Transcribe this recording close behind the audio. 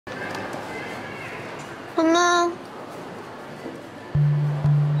妈妈，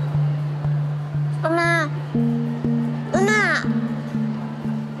妈妈，妈妈。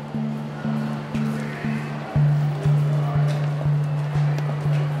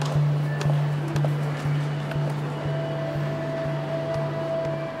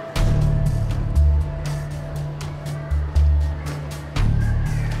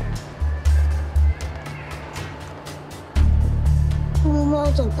 妈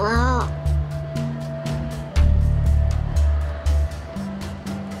妈怎么了？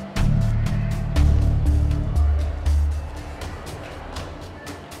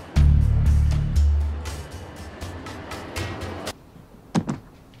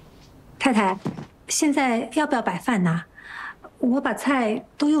太太，现在要不要摆饭呢？我把菜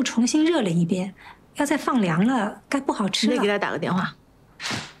都又重新热了一遍，要再放凉了，该不好吃了。你得给他打个电话。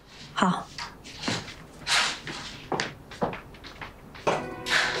好。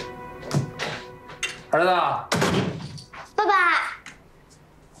 儿子，爸爸，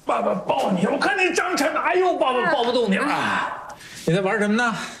爸爸抱你，我看你长成，哎呦，爸爸抱不动你了。你在玩什么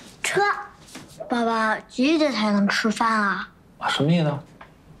呢？车。爸爸几点才能吃饭啊？啊，什么意思？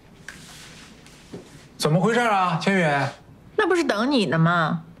怎么回事啊，千羽？那不是等你呢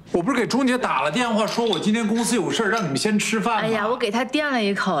吗？我不是给钟姐打了电话，说我今天公司有事，让你们先吃饭吗？哎呀，我给他垫了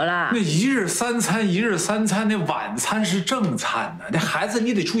一口了。那一日三餐，一日三餐，那晚餐是正餐呢。那孩子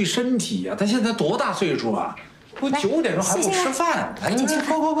你得注意身体呀，他现在多大岁数啊？都9点钟还不吃饭。来，快，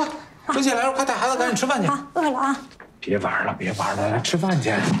钟姐来了，快带孩子赶紧吃饭去。好，饿了啊！别玩了，来吃饭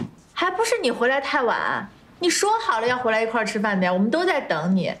去。还不是你回来太晚，你说好了要回来一块吃饭的呀，我们都在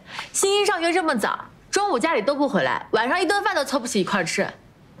等你。欣欣上学这么早，中午家里都不回来，晚上一顿饭都凑不齐一块吃。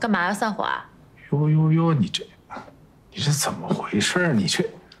 干嘛要散伙啊？哟，你这怎么回事？你这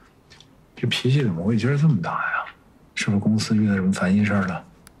脾气怎么会今儿这么大呀？是不是公司遇到什么烦心事儿了？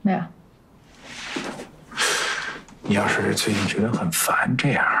没有。你要是最近觉得很烦，这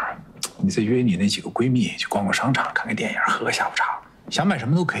样，你再约你那几个闺蜜去逛商场，看个电影，喝个下午茶，想买什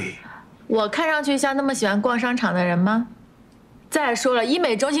么都可以。我看上去像那么喜欢逛商场的人吗？再说了，医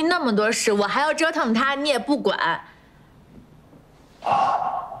美中心那么多事，我还要折腾他，你也不管。啊。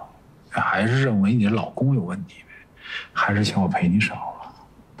 还是认为你的老公有问题呗？还是嫌我陪你少了，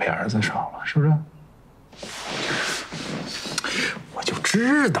陪儿子少了，是不是？我就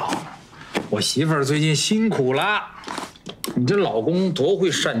知道，我媳妇儿最近辛苦了。你这老公多会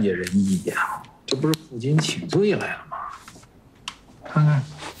善解人意呀，这不是负荆请罪来了吗？看看，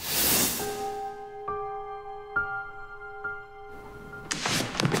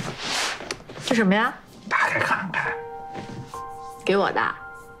这什么呀？打开看看。给我的。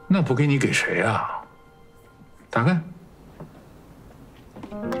 那不给你给谁啊？打开。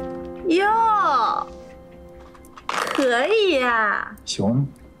哟，可以呀。喜欢吗？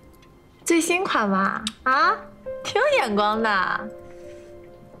最新款嘛，啊，挺有眼光的。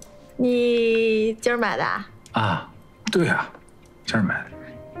你今儿买的？啊，对啊，今儿买的。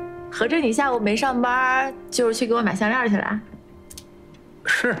合着你下午没上班，就是去给我买项链去了？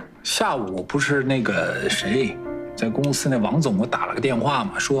是，下午不是那个谁。 在公司那王总给我打了个电话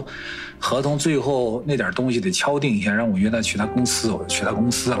嘛，说合同最后那点东西得敲定一下，让我约他去他公司，我就去他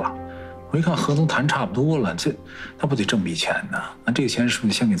公司了。我一看合同谈差不多了，那不得挣笔钱呢？那这个钱是不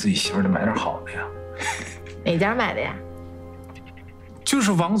是先给自己媳妇儿买点好的呀？哪家买的呀？就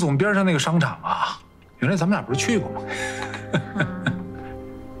是王总边上那个商场啊，原来咱们俩不是去过吗？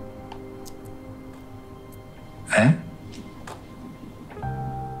哎，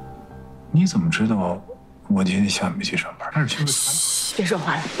你怎么知道？ 我今天下午没去上班，但是去个餐。别说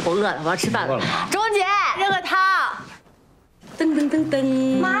话了，我饿了，我要吃饭了。饿了啊！钟姐，热个汤。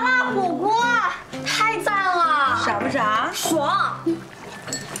噔，麻辣火锅太赞了，傻不傻？爽。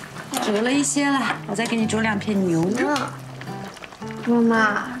煮了一些了，我再给你煮2片牛肉。妈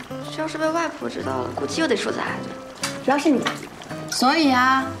妈，这要是被外婆知道了，估计又得说咱孩子。主要是你，所以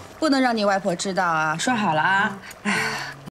啊，不能让你外婆知道啊，说好了啊。哎，